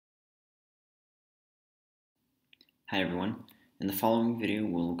Hi everyone. In the following video,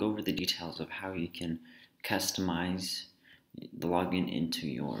 we'll go over the details of how you can customize the login into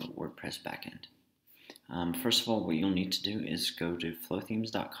your WordPress backend. First of all, what you'll need to do is go to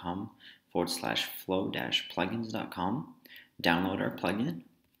flothemes.com/flow-plugins.com, download our plugin.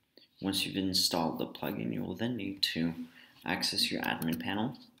 Once you've installed the plugin, you will then need to access your admin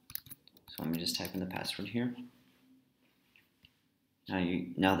panel. So let me just type in the password here.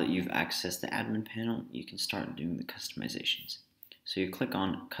 Now that you've accessed the admin panel, you can start doing the customizations. So you click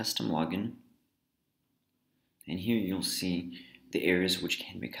on Custom Login, and here you'll see the areas which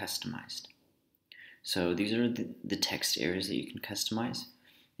can be customized. So these are the text areas that you can customize,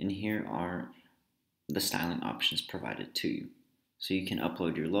 and here are the styling options provided to you. So you can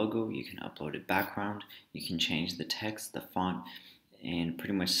upload your logo, you can upload a background, you can change the text, the font, and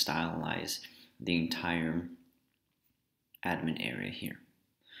pretty much stylize the entire admin area here.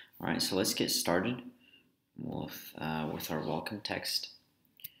 Alright, so let's get started with our welcome text.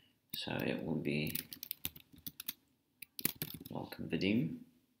 So it will be welcome Vadim.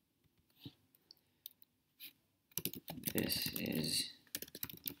 This is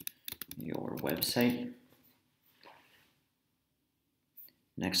your website.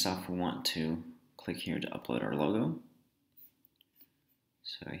 Next off, we want to click here to upload our logo.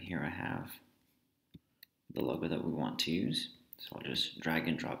 So here I have the logo that we want to use. So I'll just drag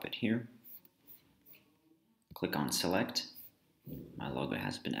and drop it here. Click on select. My logo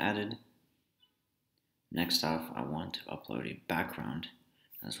has been added. Next off, I want to upload a background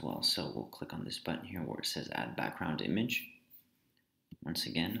as well. So we'll click on this button here where it says add background image. Once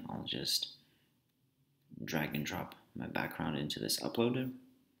again, I'll just drag and drop my background into this uploader.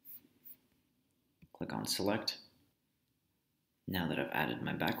 Click on select. Now that I've added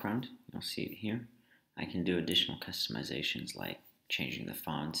my background, you'll see it here. I can do additional customizations like changing the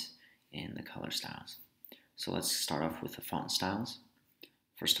fonts and the color styles. So let's start off with the font styles.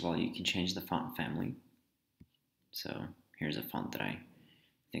 First of all, you can change the font family. So here's a font that I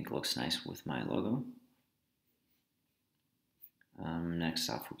think looks nice with my logo. Next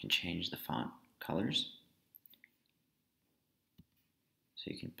off, we can change the font colors.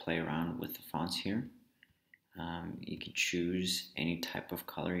 So you can play around with the fonts here. You can choose any type of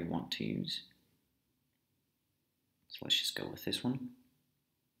color you want to use. So let's just go with this one.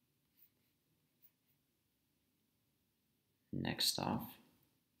 Next off,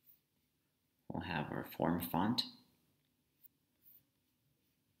 we'll have our form font.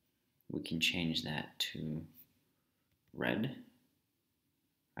 We can change that to red,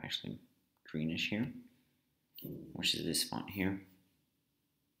 actually greenish here, which is this font here.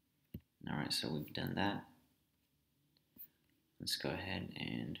 Alright, so we've done that. Let's go ahead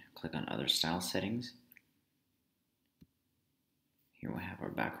and click on other style settings. Here we have our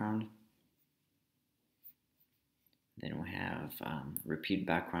background. Then we have repeat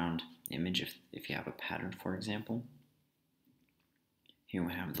background image if you have a pattern, for example. Here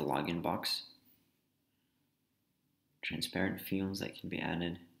we have the login box. Transparent fields that can be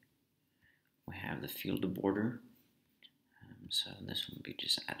added. We have the field border. So this will be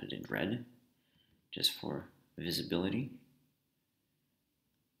just added in red, just for visibility.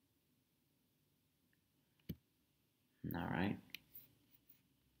 Alright.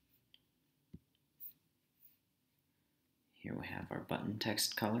 Here we have our button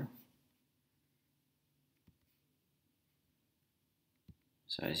text color.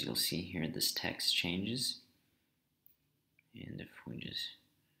 So as you'll see here, this text changes. And if we just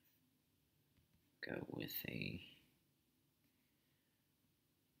go with a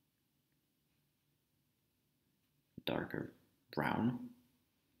darker brown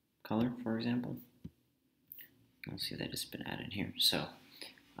color, for example, you'll see that it's been added here. So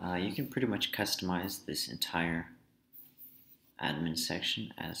you can pretty much customize this entire admin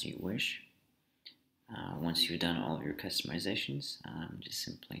section as you wish. Once you've done all of your customizations, just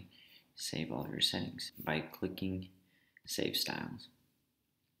simply save all of your settings by clicking Save Styles.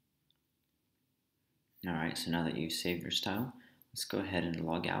 Alright, so now that you've saved your style, let's go ahead and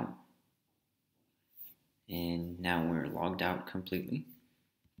log out. And now we're logged out completely.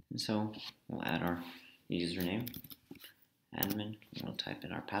 And so we'll add our username, admin, we'll type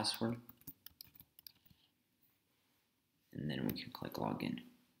in our password, and then we can click login.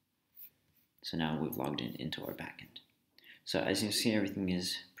 So now we've logged into our backend. So as you see, everything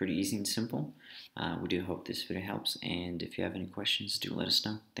is pretty easy and simple. We do hope this video helps, and if you have any questions, do let us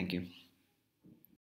know. Thank you.